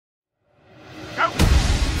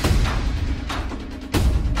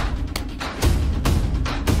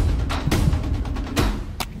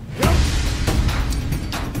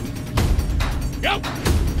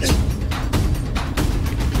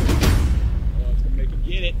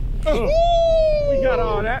We got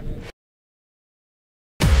all that.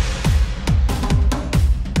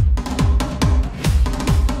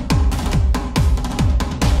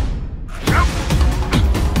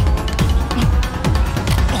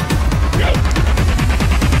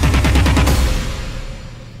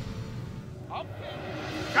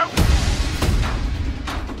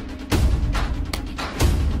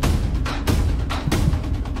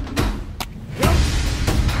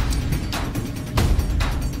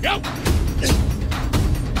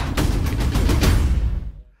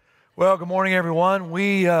 Well, good morning, everyone.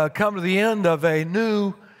 We come to the end of a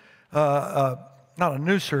new, not a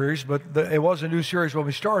new series, but it was a new series when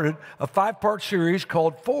we started, a 5-part series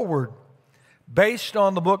called Forward, based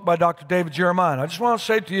on the book by Dr. David Jeremiah. And I just want to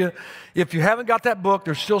say to you, if you haven't got that book,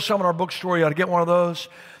 there's still some in our bookstore. You ought to get one of those.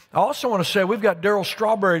 I also want to say we've got Darryl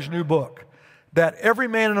Strawberry's new book that every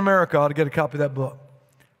man in America ought to get a copy of that book.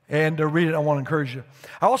 And to read it, I want to encourage you.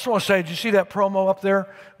 I also want to say, did you see that promo up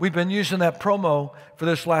there? We've been using that promo for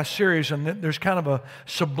this last series, and there's kind of a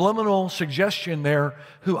subliminal suggestion there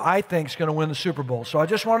who I think is going to win the Super Bowl. So I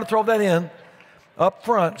just wanted to throw that in up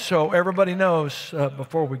front so everybody knows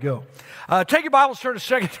before we go. Take your Bibles, turn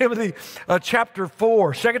to 2 Timothy chapter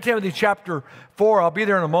 4. 2 Timothy chapter 4, I'll be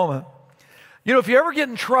there in a moment. You know, if you ever get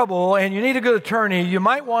in trouble and you need a good attorney, you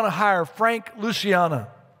might want to hire Frank Luciana.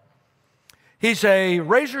 He's a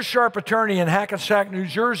razor-sharp attorney in Hackensack, New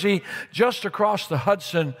Jersey, just across the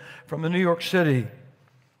Hudson from New York City.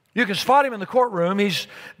 You can spot him in the courtroom. He's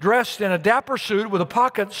dressed in a dapper suit with a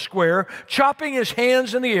pocket square, chopping his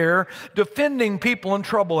hands in the air, defending people in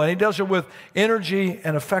trouble, and he does it with energy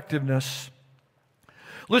and effectiveness.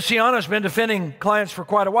 Luciana's been defending clients for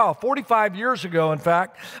quite a while. 45 years ago, in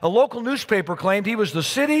fact, a local newspaper claimed he was the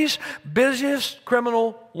city's busiest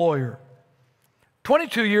criminal lawyer.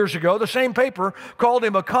 22 years ago, the same paper called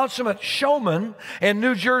him a consummate showman and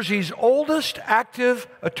New Jersey's oldest active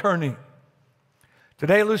attorney.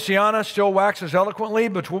 Today, Luciana still waxes eloquently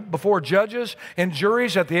before judges and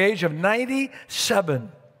juries at the age of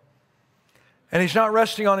 97. And he's not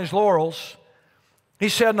resting on his laurels. He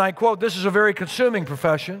said, and I quote, "This is a very consuming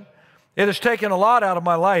profession. It has taken a lot out of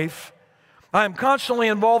my life. I am constantly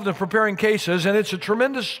involved in preparing cases, and it's a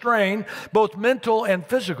tremendous strain, both mental and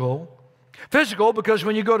physical. Physical, because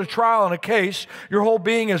when you go to trial on a case, your whole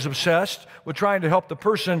being is obsessed with trying to help the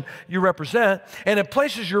person you represent, and it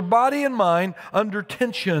places your body and mind under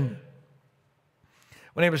tension."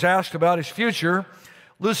 When he was asked about his future,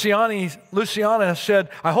 Luciana said,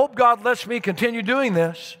 "I hope God lets me continue doing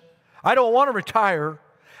this. I don't want to retire.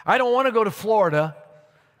 I don't want to go to Florida.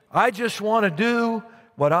 I just want to do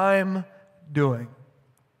what I'm doing."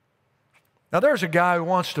 Now, there's a guy who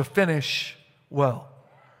wants to finish well.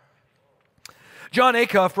 John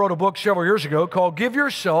Acuff wrote a book several years ago called "Give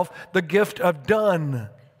Yourself the Gift of Done."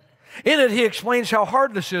 In it, he explains how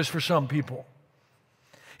hard this is for some people.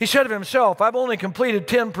 He said of himself, "I've only completed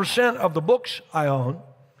 10% of the books I own.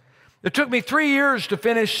 It took me 3 years to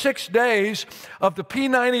finish 6 days of the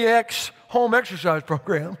P90X home exercise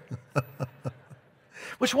program."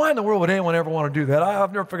 Which, why in the world would anyone ever want to do that?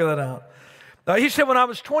 I've never figured that out. He said, "When I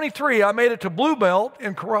was 23, I made it to blue belt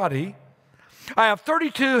in karate. I have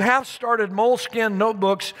 32 half-started moleskin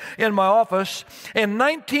notebooks in my office and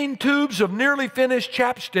 19 tubes of nearly finished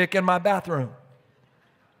chapstick in my bathroom."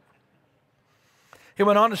 He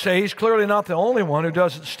went on to say he's clearly not the only one who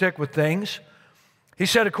doesn't stick with things. He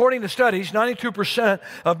said, according to studies, 92%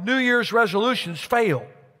 of New Year's resolutions fail.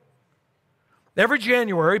 Every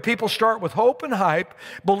January, people start with hope and hype,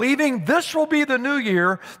 believing this will be the new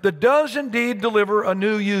year that does indeed deliver a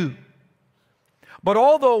new you. But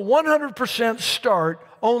although 100% start,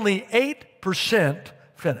 only 8%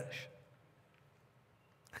 finish.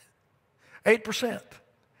 8%.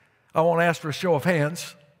 I won't ask for a show of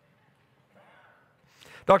hands.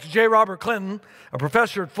 Dr. J. Robert Clinton, a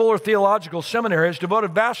professor at Fuller Theological Seminary, has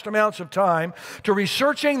devoted vast amounts of time to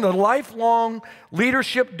researching the lifelong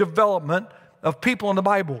leadership development of people in the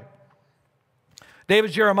Bible.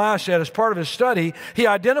 David Jeremiah said as part of his study, he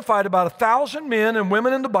identified about 1,000 men and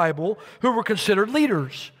women in the Bible who were considered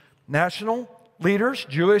leaders. National leaders,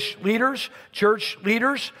 Jewish leaders, church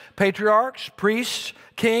leaders, patriarchs, priests,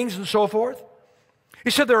 kings, and so forth.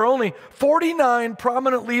 He said there are only 49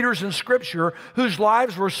 prominent leaders in Scripture whose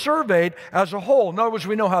lives were surveyed as a whole. In other words,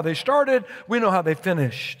 we know how they started, we know how they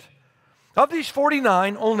finished. Of these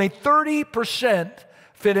 49, only 30%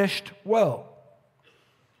 finished well.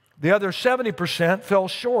 The other 70% fell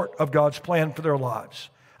short of God's plan for their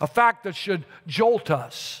lives, a fact that should jolt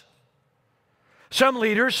us. Some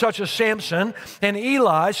leaders, such as Samson and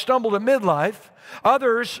Eli, stumbled at midlife.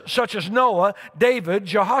 Others, such as Noah, David,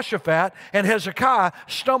 Jehoshaphat, and Hezekiah,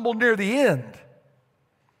 stumbled near the end.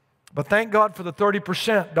 But thank God for the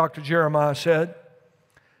 30%, Dr. Jeremiah said,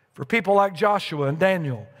 for people like Joshua and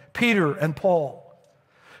Daniel, Peter and Paul,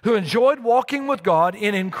 who enjoyed walking with God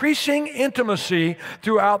in increasing intimacy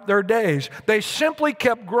throughout their days. They simply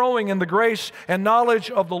kept growing in the grace and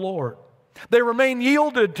knowledge of the Lord. They remained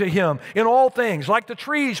yielded to Him in all things, like the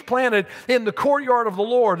trees planted in the courtyard of the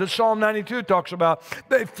Lord that Psalm 92 talks about.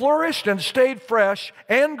 They flourished and stayed fresh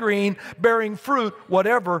and green, bearing fruit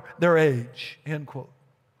whatever their age. End quote.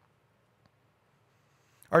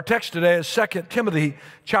 Our text today is 2 Timothy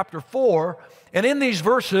chapter 4, and in these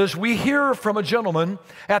verses we hear from a gentleman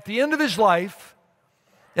at the end of his life,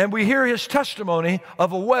 and we hear his testimony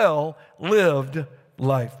of a well-lived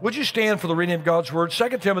life. Would you stand for the reading of God's Word? 2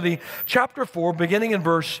 Timothy chapter 4, beginning in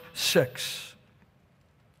verse 6.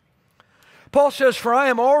 Paul says, "For I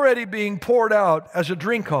am already being poured out as a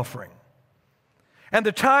drink offering, and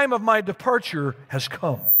the time of my departure has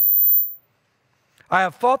come. I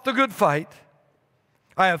have fought the good fight.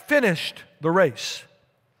 I have finished the race.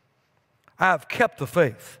 I have kept the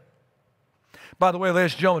faith." By the way,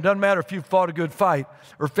 ladies and gentlemen, it doesn't matter if you've fought a good fight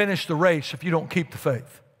or finished the race if you don't keep the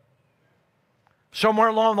faith. Somewhere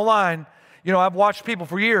along the line, I've watched people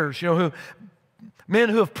for years, men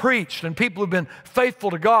who have preached and people who've been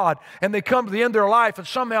faithful to God, and they come to the end of their life and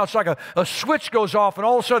somehow it's like a switch goes off and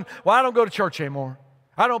all of a sudden, well, I don't go to church anymore.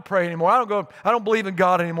 I don't pray anymore. I don't believe in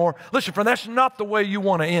God anymore. Listen, friend, that's not the way you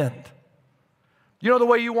want to end. You know the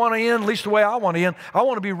way you want to end, at least the way I want to end? I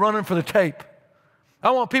want to be running for the tape.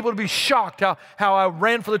 I want people to be shocked how I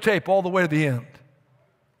ran for the tape all the way to the end.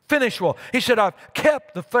 Finish well. He said, I've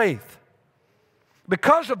kept the faith.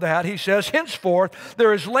 Because of that, he says, henceforth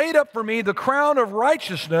there is laid up for me the crown of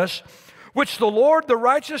righteousness, which the Lord, the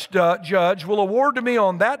righteous judge, will award to me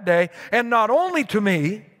on that day, and not only to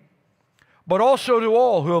me, but also to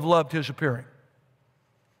all who have loved His appearing.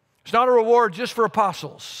 It's not a reward just for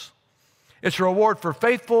apostles. It's a reward for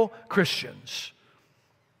faithful Christians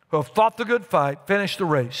who have fought the good fight, finished the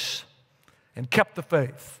race, and kept the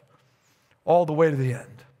faith all the way to the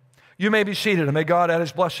end. You may be seated, and may God add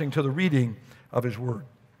His blessing to the reading of His Word.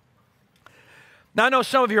 Now, I know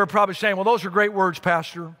some of you are probably saying, well, those are great words,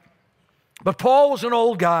 Pastor. But Paul was an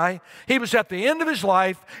old guy. He was at the end of his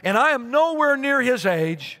life, and I am nowhere near his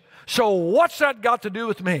age. So what's that got to do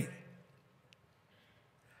with me?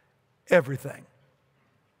 Everything.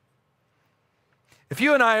 If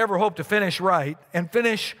you and I ever hope to finish right and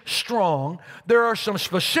finish strong, there are some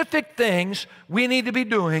specific things we need to be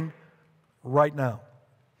doing right now.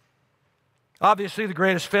 Obviously, the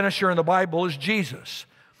greatest finisher in the Bible is Jesus.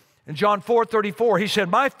 In John 4:34, He said,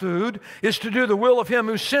 "My food is to do the will of Him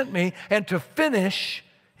who sent me and to finish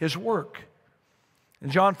His work." In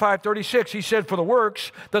John 5:36, He said, "For the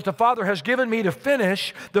works that the Father has given me to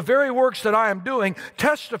finish, the very works that I am doing,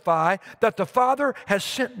 testify that the Father has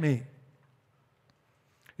sent me."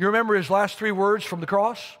 You remember His last three words from the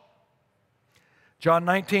cross? John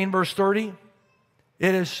 19, verse 30,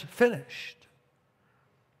 "It is finished."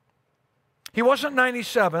 He wasn't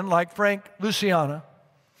 97 like Frank Luciana,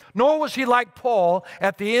 nor was he like Paul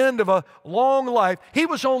at the end of a long life. He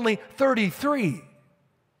was only 33.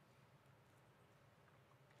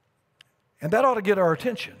 And that ought to get our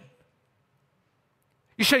attention.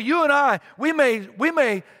 You say, you and I, we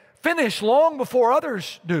may finish long before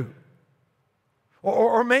others do.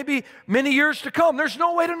 Or maybe many years to come. There's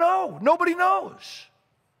no way to know. Nobody knows.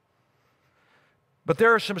 But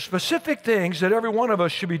there are some specific things that every one of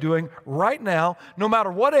us should be doing right now, no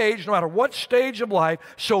matter what age, no matter what stage of life,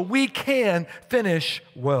 so we can finish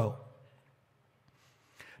well.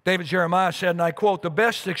 David Jeremiah said, and I quote, "The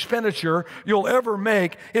best expenditure you'll ever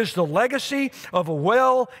make is the legacy of a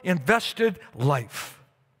well-invested life."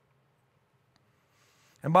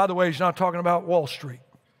 And by the way, he's not talking about Wall Street.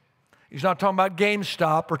 He's not talking about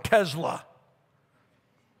GameStop or Tesla.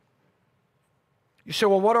 You say,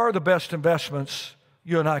 well, what are the best investments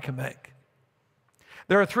you and I can make?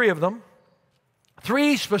 There are three of them.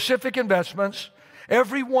 Three specific investments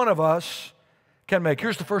every one of us can make.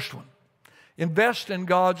 Here's the first one. Invest in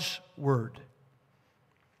God's Word.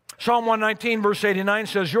 Psalm 119, verse 89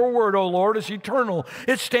 says, "Your Word, O Lord, is eternal.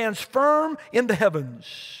 It stands firm in the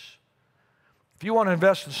heavens." If you want to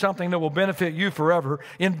invest in something that will benefit you forever,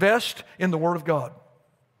 invest in the Word of God.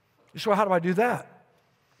 You say, well, how do I do that?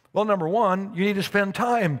 Well, number one, you need to spend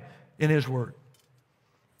time in His Word.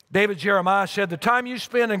 David Jeremiah said, the time you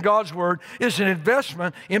spend in God's Word is an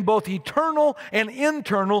investment in both eternal and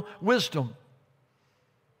internal wisdom.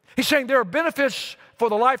 He's saying there are benefits for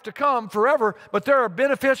the life to come forever, but there are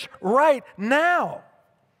benefits right now.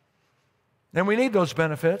 And we need those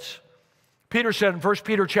benefits. Peter said in 1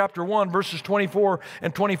 Peter chapter 1, verses 24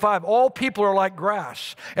 and 25, all people are like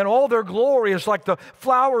grass, and all their glory is like the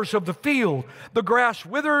flowers of the field. The grass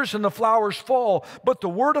withers and the flowers fall, but the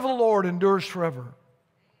word of the Lord endures forever.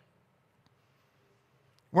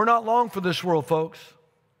 We're not long for this world, folks.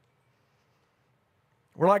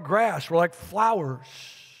 We're like grass. We're like flowers.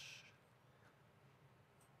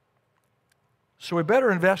 So we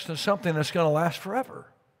better invest in something that's going to last forever.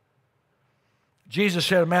 Jesus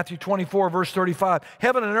said in Matthew 24, verse 35,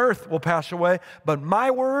 heaven and earth will pass away, but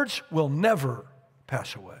my words will never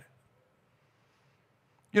pass away.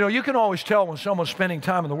 You know, you can always tell when someone's spending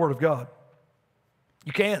time in the Word of God.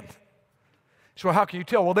 You can. So how can you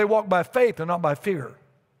tell? Well, they walk by faith and not by fear.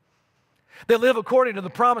 They live according to the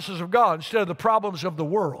promises of God instead of the problems of the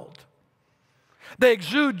world. They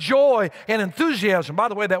exude joy and enthusiasm. By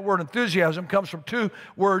the way, that word enthusiasm comes from two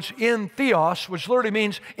words, in theos, which literally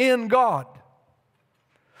means in God.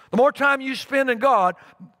 The more time you spend in God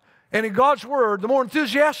and in God's Word, the more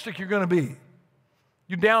enthusiastic you're going to be.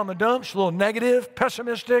 You down in the dumps, a little negative,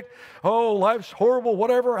 pessimistic, oh, life's horrible,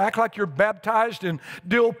 whatever, act like you're baptized in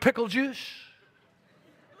dill pickle juice.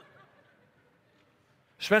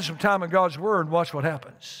 Spend some time in God's Word and watch what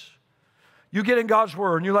happens. You get in God's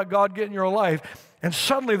Word and you let God get in your life, and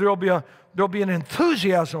suddenly there'll be an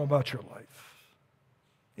enthusiasm about your life.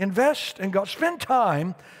 Invest in God. Spend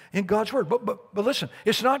time in God's Word. But listen,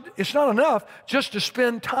 it's not enough just to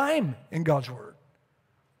spend time in God's Word.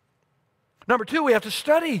 Number two, we have to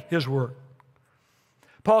study His Word.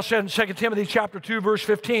 Paul said in 2 Timothy chapter 2, verse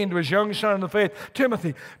 15 to his young son in the faith,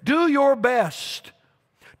 Timothy, do your best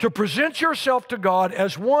to present yourself to God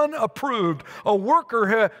as one approved, a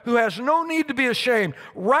worker who has no need to be ashamed,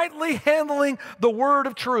 rightly handling the word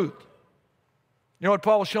of truth. You know what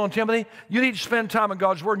Paul was telling Timothy? You need to spend time in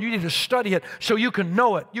God's Word, and you need to study it so you can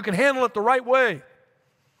know it. You can handle it the right way.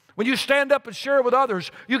 When you stand up and share it with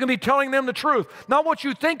others, you can be telling them the truth, not what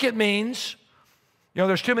you think it means. You know,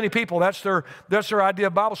 there's too many people, that's their idea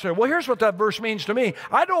of Bible study. Well, here's what that verse means to me.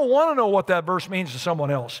 I don't want to know what that verse means to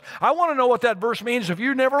someone else. I want to know what that verse means if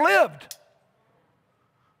you never lived.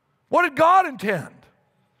 What did God intend?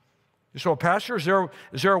 So, Pastor, is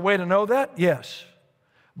there a way to know that? Yes.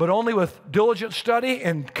 But only with diligent study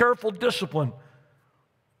and careful discipline.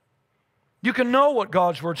 You can know what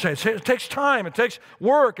God's Word says. It takes time, it takes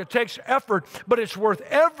work, it takes effort, but it's worth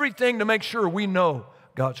everything to make sure we know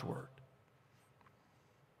God's Word.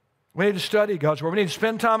 We need to study God's Word. We need to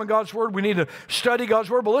spend time in God's Word. We need to study God's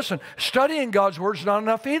Word. But listen, studying God's Word is not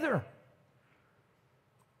enough either.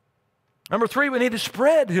 Number three, we need to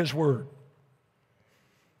spread His Word.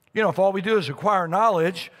 You know, if all we do is acquire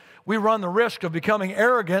knowledge, we run the risk of becoming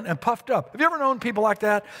arrogant and puffed up. Have you ever known people like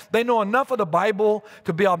that? They know enough of the Bible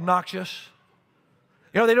to be obnoxious.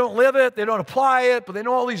 You know, they don't live it, they don't apply it, but they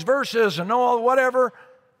know all these verses and know all whatever.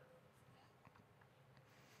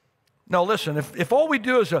 No, listen, if all we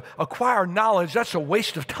do is acquire knowledge, that's a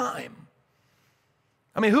waste of time.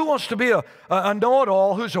 I mean, who wants to be a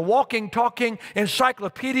know-it-all who's a walking, talking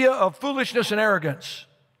encyclopedia of foolishness and arrogance?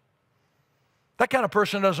 That kind of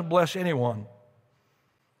person doesn't bless anyone.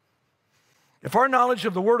 If our knowledge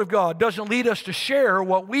of the Word of God doesn't lead us to share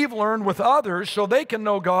what we've learned with others so they can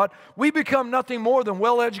know God, we become nothing more than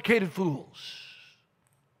well-educated fools.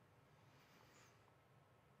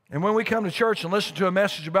 And when we come to church and listen to a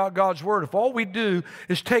message about God's Word, if all we do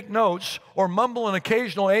is take notes or mumble an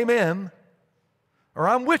occasional amen, or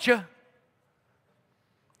I'm with you,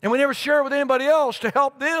 and we never share it with anybody else to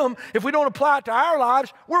help them, if we don't apply it to our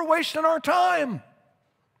lives, we're wasting our time.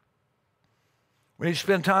 We need to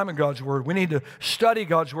spend time in God's Word. We need to study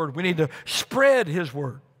God's Word. We need to spread His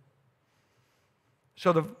Word.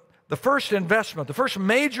 So the first investment, the first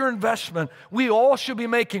major investment we all should be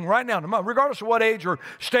making right now, regardless of what age or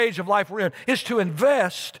stage of life we're in, is to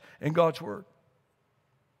invest in God's Word.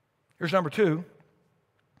 Here's number two.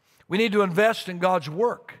 We need to invest in God's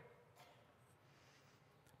work.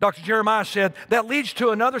 Dr. Jeremiah said that leads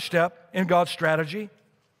to another step in God's strategy.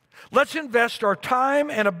 Let's invest our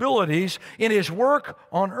time and abilities in His work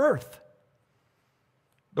on earth.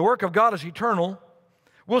 The work of God is eternal.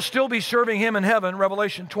 We'll still be serving Him in heaven,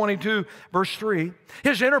 Revelation 22, verse 3.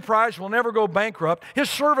 His enterprise will never go bankrupt. His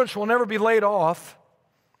servants will never be laid off.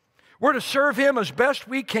 We're to serve Him as best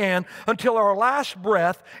we can until our last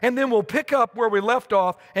breath, and then we'll pick up where we left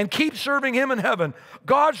off and keep serving Him in heaven.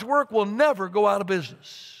 God's work will never go out of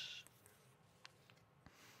business.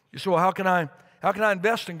 You say, well, how can I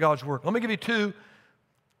invest in God's work? Let me give you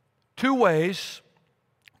two ways,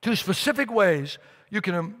 two specific ways you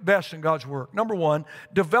can invest in God's work. Number one,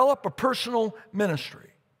 develop a personal ministry.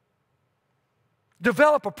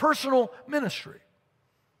 Develop a personal ministry.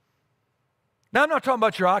 Now, I'm not talking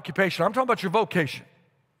about your occupation. I'm talking about your vocation.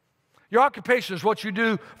 Your occupation is what you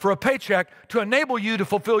do for a paycheck to enable you to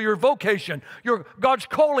fulfill your vocation, God's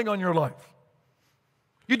calling on your life.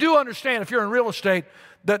 You do understand, if you're in real estate,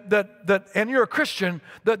 and you're a Christian,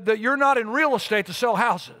 that you're not in real estate to sell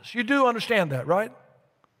houses. You do understand that, right?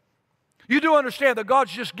 You do understand that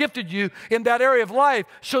God's just gifted you in that area of life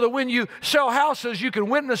so that when you sell houses, you can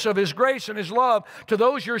witness of His grace and His love to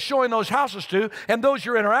those you're showing those houses to and those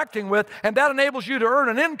you're interacting with, and that enables you to earn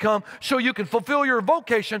an income so you can fulfill your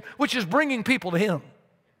vocation, which is bringing people to Him.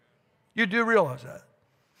 You do realize that.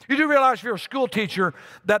 You do realize if you're a school teacher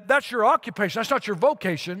that that's your occupation, that's not your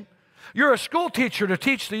vocation. You're a school teacher to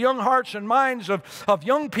teach the young hearts and minds of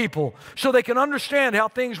young people so they can understand how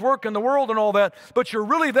things work in the world and all that. But you're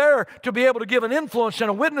really there to be able to give an influence and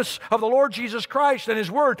a witness of the Lord Jesus Christ and His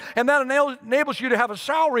Word. And that enables you to have a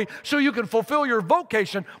salary so you can fulfill your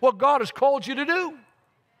vocation, what God has called you to do.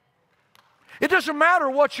 It doesn't matter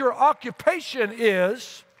what your occupation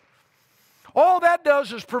is. All that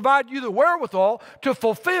does is provide you the wherewithal to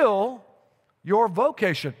fulfill your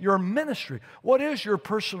vocation, your ministry. What is your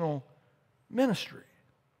personal ministry?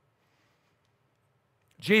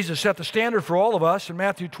 Jesus set the standard for all of us in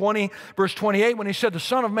Matthew 20, verse 28, when He said, the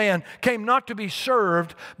Son of Man came not to be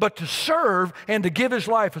served, but to serve and to give His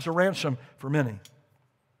life as a ransom for many.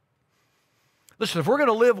 Listen, if we're going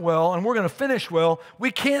to live well and we're going to finish well,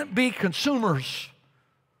 we can't be consumers.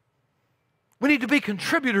 We need to be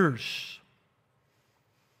contributors.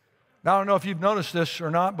 Now, I don't know if you've noticed this or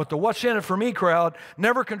not, but the what's in it for me crowd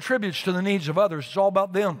never contributes to the needs of others. It's all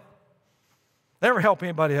about them. They never help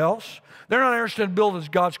anybody else. They're not interested in building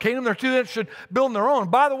God's kingdom. They're too interested in building their own.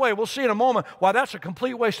 By the way, we'll see in a moment why that's a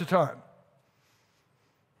complete waste of time.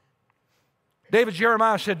 David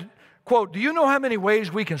Jeremiah said, quote, do you know how many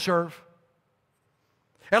ways we can serve?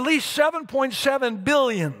 At least 7.7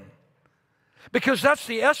 billion. Because that's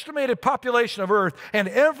the estimated population of earth, and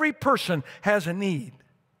every person has a need.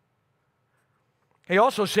 He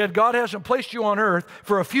also said, God hasn't placed you on earth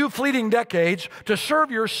for a few fleeting decades to serve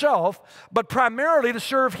yourself, but primarily to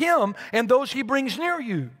serve Him and those He brings near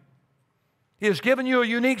you. He has given you a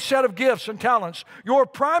unique set of gifts and talents. Your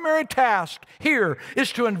primary task here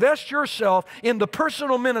is to invest yourself in the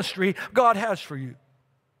personal ministry God has for you.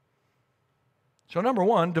 So number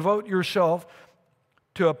one, devote yourself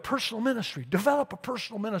to a personal ministry. Develop a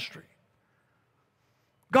personal ministry.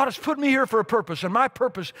 God has put me here for a purpose, and my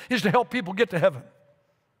purpose is to help people get to heaven.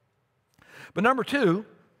 But number two,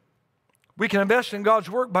 we can invest in God's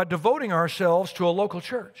work by devoting ourselves to a local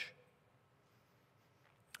church.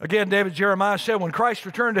 Again, David Jeremiah said when Christ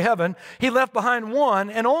returned to heaven, He left behind one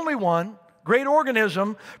and only one great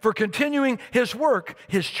organism for continuing His work,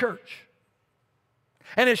 His church.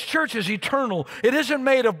 And His church is eternal. It isn't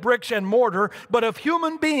made of bricks and mortar, but of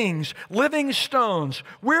human beings, living stones.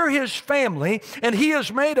 We're His family, and He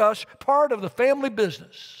has made us part of the family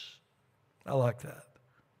business. I like that.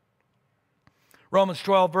 Romans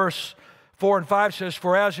 12, verse 4 and 5 says,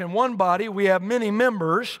 for as in one body we have many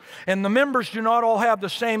members, and the members do not all have the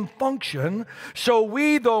same function, so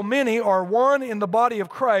we, though many, are one in the body of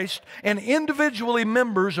Christ and individually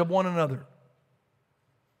members of one another.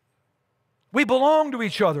 We belong to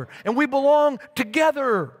each other, and we belong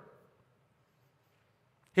together.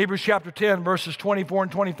 Hebrews chapter 10, verses 24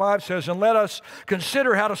 and 25 says, and let us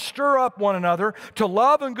consider how to stir up one another to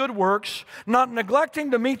love and good works, not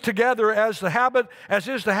neglecting to meet together as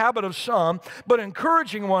is the habit of some, but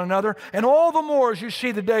encouraging one another, and all the more as you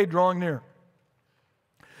see the day drawing near.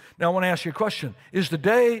 Now I want to ask you a question. Is the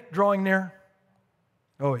day drawing near?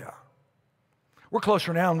 Oh yeah. We're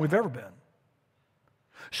closer now than we've ever been.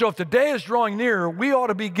 So if the day is drawing near, we ought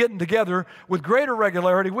to be getting together with greater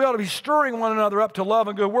regularity. We ought to be stirring one another up to love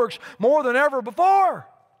and good works more than ever before,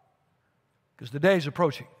 because the day is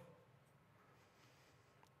approaching.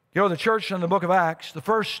 You know, the church in the book of Acts, the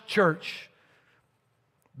first church,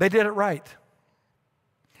 they did it right.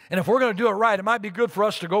 And if we're going to do it right, it might be good for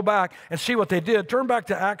us to go back and see what they did. Turn back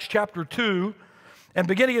to Acts chapter 2, and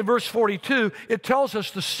beginning in verse 42, it tells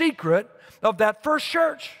us the secret of that first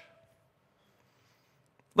church.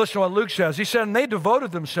 Listen to what Luke says. He said, and they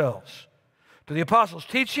devoted themselves to the apostles'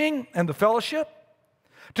 teaching and the fellowship,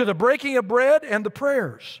 to the breaking of bread and the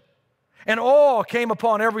prayers. And awe came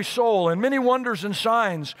upon every soul, and many wonders and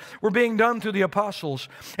signs were being done through the apostles.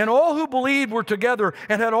 And all who believed were together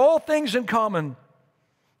and had all things in common.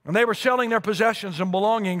 And they were selling their possessions and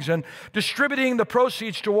belongings and distributing the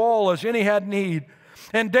proceeds to all as any had need.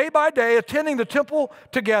 And day by day, attending the temple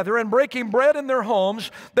together and breaking bread in their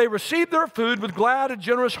homes, they received their food with glad and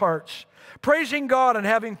generous hearts, praising God and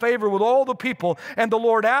having favor with all the people. And the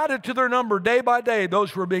Lord added to their number day by day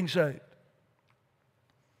those who were being saved.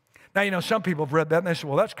 Now, you know, some people have read that and they say,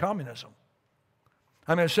 well, that's communism.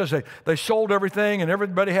 I mean, it says they sold everything and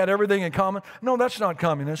everybody had everything in common. No, that's not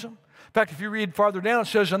communism. In fact, if you read farther down, it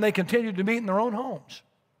says, and they continued to meet in their own homes.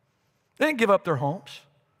 They didn't give up their homes.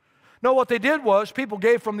 No, what they did was people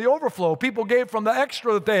gave from the overflow. People gave from the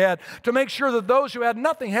extra that they had to make sure that those who had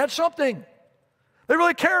nothing had something. They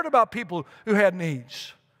really cared about people who had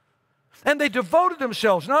needs. And they devoted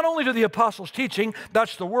themselves not only to the apostles' teaching,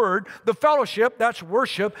 that's the word, the fellowship, that's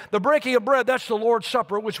worship, the breaking of bread, that's the Lord's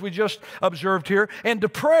Supper, which we just observed here, and to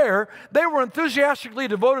prayer. They were enthusiastically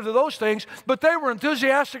devoted to those things, but they were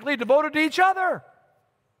enthusiastically devoted to each other.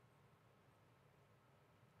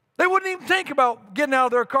 They wouldn't even think about getting out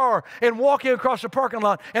of their car and walking across the parking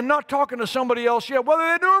lot and not talking to somebody else yet, whether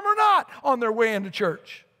they knew him or not, on their way into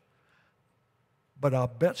church. But I'll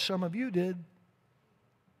bet some of you did.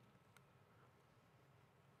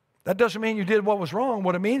 That doesn't mean you did what was wrong.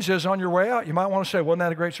 What it means is on your way out, you might want to say, wasn't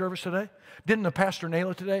that a great service today? Didn't the pastor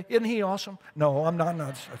nail it today? Isn't he awesome? No, I'm not.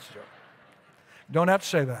 That's a joke. Don't have to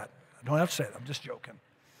say that. Don't have to say that. I'm just joking.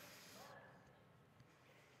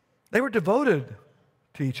 They were devoted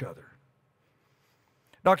to each other.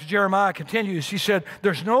 Dr. Jeremiah continues. He said,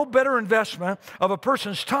 there's no better investment of a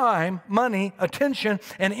person's time, money, attention,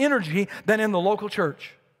 and energy than in the local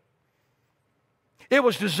church. It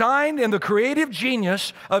was designed in the creative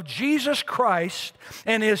genius of Jesus Christ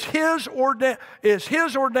and is His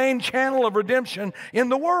ordained channel of redemption in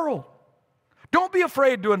the world. Don't be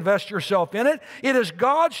afraid to invest yourself in it. It is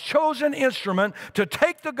God's chosen instrument to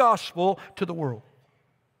take the gospel to the world.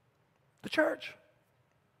 The church.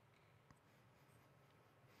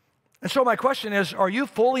 And so my question is, are you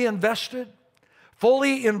fully invested,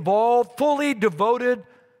 fully involved, fully devoted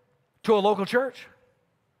to a local church?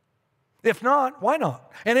 If not, why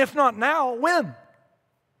not? And if not now, when?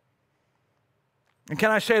 And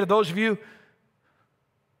can I say to those of you,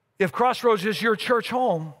 if Crossroads is your church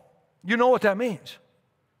home, you know what that means.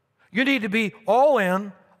 You need to be all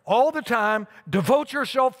in, all the time, devote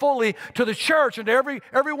yourself fully to the church and to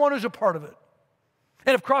everyone who's a part of it.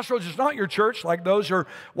 And if Crossroads is not your church, like those who are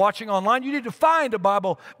watching online, you need to find a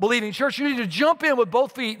Bible-believing church. You need to jump in with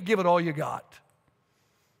both feet and give it all you got.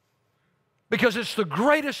 Because it's the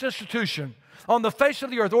greatest institution on the face of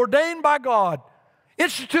the earth, ordained by God,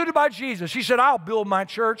 instituted by Jesus. He said, I'll build my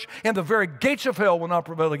church, and the very gates of hell will not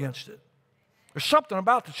prevail against it. There's something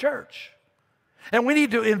about the church. And we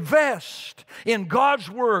need to invest in God's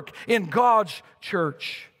work, in God's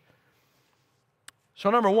church. So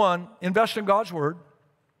number one, invest in God's word.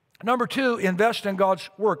 Number two, invest in God's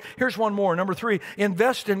work. Here's one more. Number three,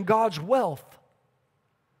 invest in God's wealth.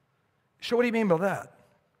 So what do you mean by that?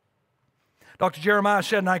 Dr. Jeremiah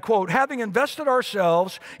said, and I quote, having invested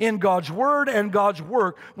ourselves in God's word and God's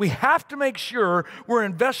work, we have to make sure we're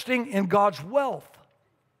investing in God's wealth.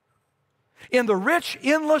 In the rich,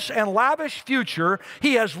 endless, and lavish future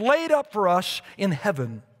He has laid up for us in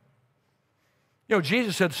heaven. You know,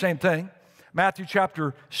 Jesus said the same thing. Matthew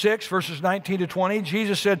chapter 6, verses 19 to 20,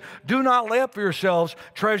 Jesus said, do not lay up for yourselves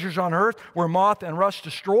treasures on earth where moth and rust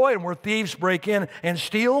destroy and where thieves break in and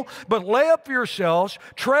steal, but lay up for yourselves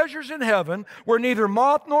treasures in heaven where neither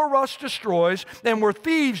moth nor rust destroys and where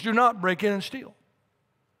thieves do not break in and steal.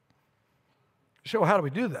 So how do we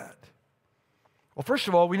do that? Well, first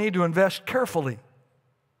of all, we need to invest carefully.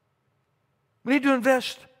 We need to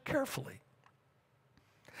invest carefully.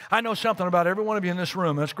 I know something about every one of you in this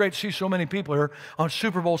room. It's great to see so many people here on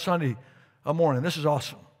Super Bowl Sunday morning. This is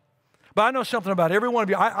awesome. But I know something about every one of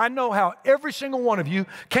you. I know how every single one of you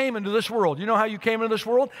came into this world. You know how you came into this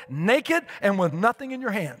world? Naked and with nothing in your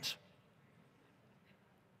hands.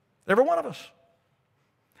 Every one of us.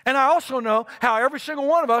 And I also know how every single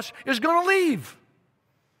one of us is going to leave.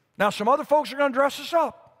 Now, some other folks are going to dress us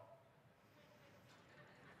up.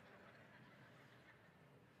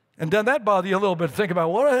 And doesn't that bother you a little bit to think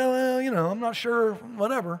about, well, you know, I'm not sure,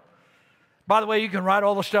 whatever. By the way, you can write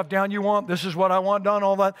all the stuff down you want. This is what I want done,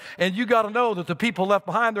 all that. And you got to know that the people left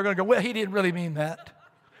behind, they're going to go, well, he didn't really mean that.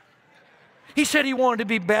 He said he wanted to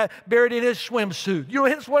be buried in his swimsuit. You know,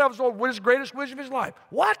 that's what I was told, his greatest wish of his life.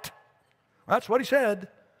 What? That's what he said.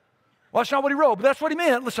 Well, that's not what he wrote, but that's what he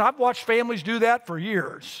meant. Listen, I've watched families do that for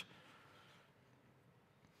years.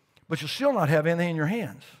 But you'll still not have anything in your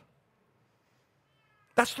hands.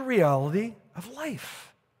 That's the reality of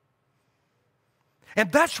life.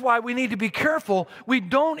 And that's why we need to be careful we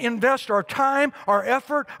don't invest our time, our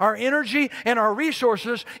effort, our energy, and our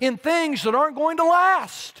resources in things that aren't going to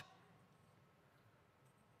last.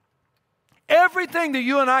 Everything that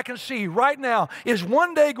you and I can see right now is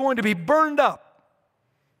one day going to be burned up.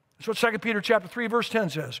 That's what 2 Peter chapter 3, verse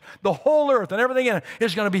 10 says. The whole earth and everything in it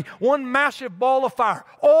is going to be one massive ball of fire,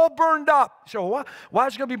 all burned up. So why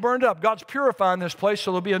is it going to be burned up? God's purifying this place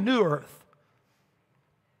so there'll be a new earth.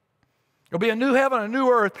 There'll be a new heaven, a new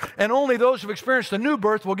earth, and only those who've experienced the new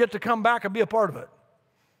birth will get to come back and be a part of it.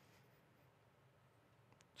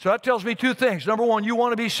 So that tells me two things. Number one, you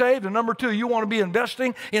want to be saved, and number two, you want to be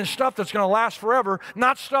investing in stuff that's going to last forever,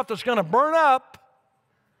 not stuff that's going to burn up.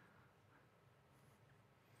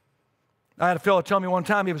 I had a fellow tell me one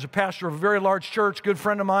time, he was a pastor of a very large church, good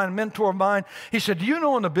friend of mine, a mentor of mine. He said, do you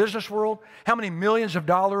know in the business world how many millions of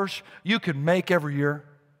dollars you could make every year?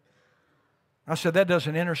 I said, that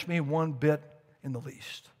doesn't interest me one bit in the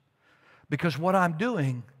least. Because what I'm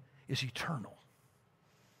doing is eternal.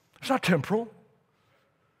 It's not temporal.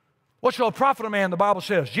 What shall it profit a man, the Bible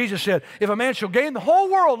says? Jesus said, if a man shall gain the whole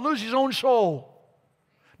world and lose his own soul,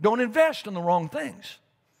 don't invest in the wrong things.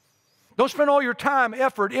 Don't spend all your time,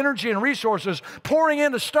 effort, energy, and resources pouring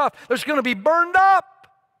into stuff that's going to be burned up.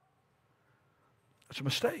 That's a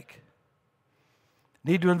mistake.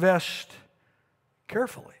 Need to invest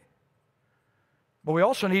carefully. But we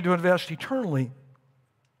also need to invest eternally.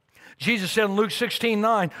 Jesus said in Luke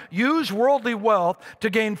 16:9, use worldly wealth to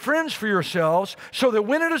gain friends for yourselves so that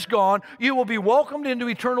when it is gone, you will be welcomed into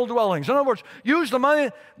eternal dwellings. In other words, use the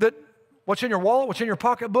money that, what's in your wallet, what's in your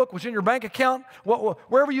pocketbook, what's in your bank account,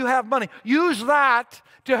 wherever you have money. Use that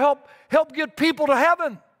to help get people to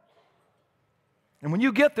heaven. And when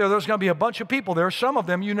you get there, there's going to be a bunch of people there, some of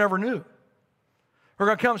them you never knew. Who are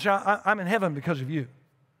going to come and say, I'm in heaven because of you.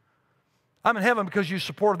 I'm in heaven because you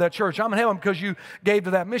supported that church. I'm in heaven because you gave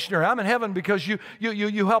to that missionary. I'm in heaven because you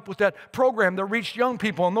helped with that program that reached young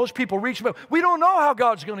people, and those people reached them. We don't know how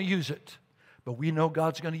God's going to use it, but we know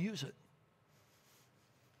God's going to use it.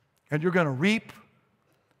 And you're going to reap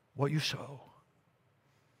what you sow.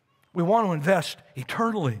 We want to invest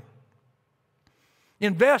eternally.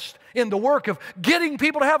 Invest in the work of getting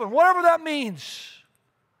people to heaven, whatever that means.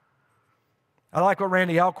 I like what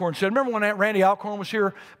Randy Alcorn said. Remember when Randy Alcorn was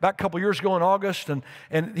here back a couple years ago in August, and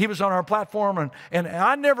he was on our platform, and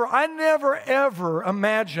I never ever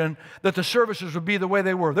imagined that the services would be the way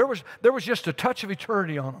they were. There was just a touch of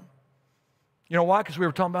eternity on them. You know why? Because we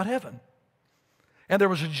were talking about heaven. And there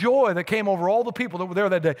was a joy that came over all the people that were there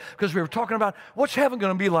that day because we were talking about what's heaven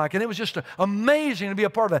going to be like, and it was just amazing to be a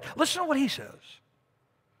part of that. Listen to what he says.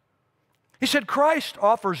 He said, Christ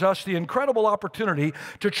offers us the incredible opportunity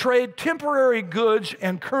to trade temporary goods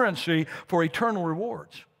and currency for eternal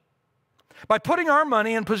rewards. By putting our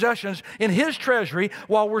money and possessions in His treasury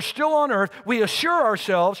while we're still on earth, we assure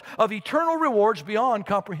ourselves of eternal rewards beyond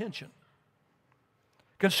comprehension.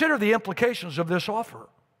 Consider the implications of this offer.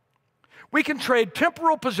 We can trade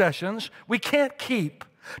temporal possessions we can't keep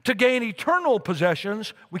to gain eternal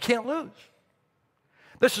possessions we can't lose.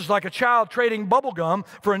 This is like a child trading bubble gum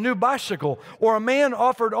for a new bicycle, or a man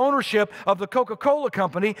offered ownership of the Coca-Cola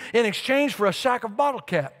company in exchange for a sack of bottle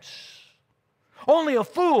caps. Only a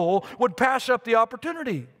fool would pass up the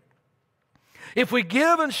opportunity. If we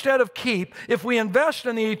give instead of keep, if we invest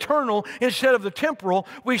in the eternal instead of the temporal,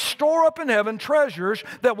 we store up in heaven treasures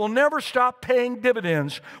that will never stop paying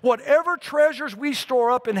dividends. Whatever treasures we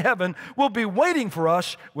store up in heaven will be waiting for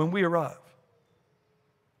us when we arrive.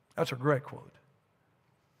 That's a great quote.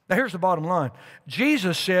 Now here's the bottom line.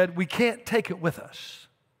 Jesus said we can't take it with us,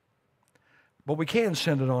 but we can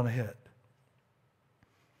send it on ahead.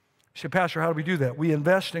 You say, Pastor, how do we do that? We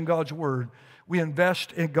invest in God's Word. We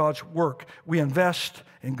invest in God's work. We invest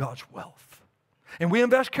in God's wealth. And we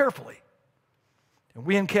invest carefully. And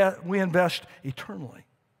we invest eternally.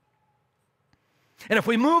 And if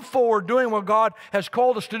we move forward doing what God has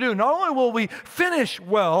called us to do, not only will we finish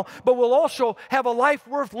well, but we'll also have a life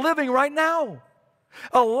worth living right now.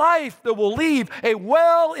 A life that will leave a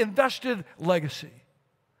well-invested legacy.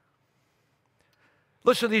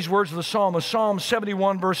 Listen to these words of the psalmist, Psalm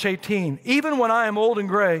 71, verse 18. Even when I am old and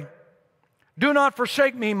gray, do not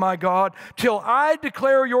forsake me, my God, till I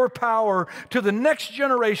declare your power to the next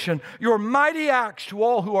generation, your mighty acts to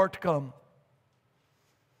all who are to come.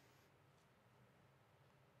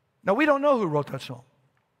 Now, we don't know who wrote that song.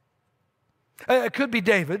 It could be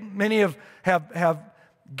David. Many have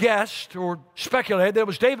guessed or speculated that it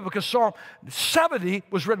was David because Psalm 70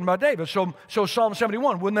 was written by David. So Psalm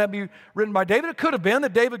 71, wouldn't that be written by David? It could have been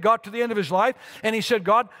that David got to the end of his life and he said,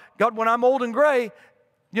 God, when I'm old and gray,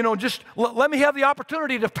 You know, just let me have the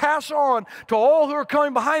opportunity to pass on to all who are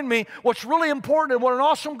coming behind me what's really important and what an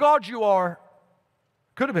awesome God you are.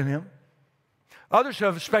 Could have been him. Others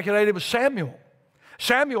have speculated it was Samuel.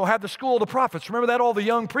 Samuel had the school of the prophets. Remember that? All the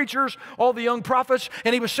young preachers, all the young prophets.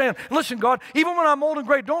 And he was saying, listen, God, even when I'm old and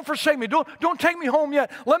gray, don't forsake me. Don't take me home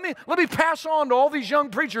yet. Let me pass on to all these young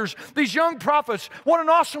preachers, these young prophets, what an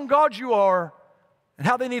awesome God you are and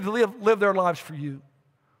how they need to live their lives for you.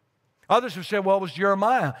 Others have said, well, it was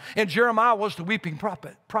Jeremiah. And Jeremiah was the weeping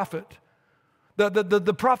prophet.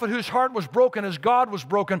 The prophet whose heart was broken as God was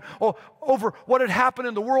broken over what had happened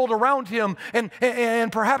in the world around him.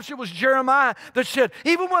 And perhaps it was Jeremiah that said,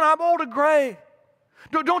 even when I'm old and gray,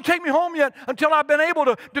 don't take me home yet until I've been able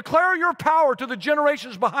to declare your power to the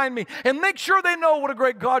generations behind me and make sure they know what a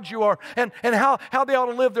great God you are and how they ought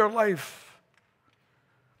to live their life.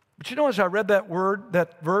 But you know, as I read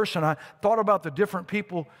that verse, and I thought about the different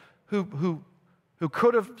people who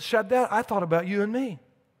could have said that, I thought about you and me.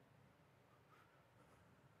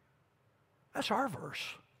 That's our verse.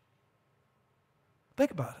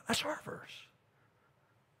 Think about it. That's our verse.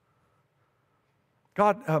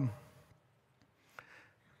 God,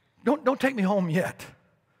 don't take me home yet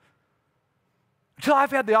until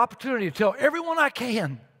I've had the opportunity to tell everyone I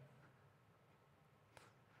can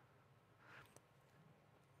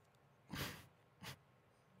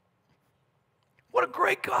what a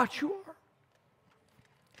great God you are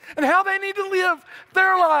and how they need to live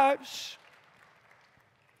their lives.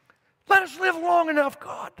 Let us live long enough,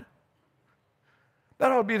 God.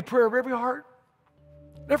 That ought to be the prayer of every heart,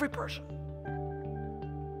 every person.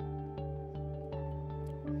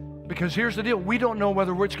 Because here's the deal. We don't know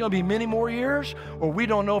whether it's going to be many more years or we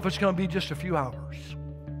don't know if it's going to be just a few hours.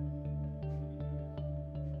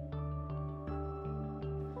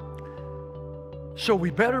 So we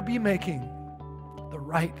better be making the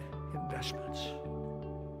right investments.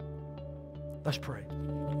 Let's pray.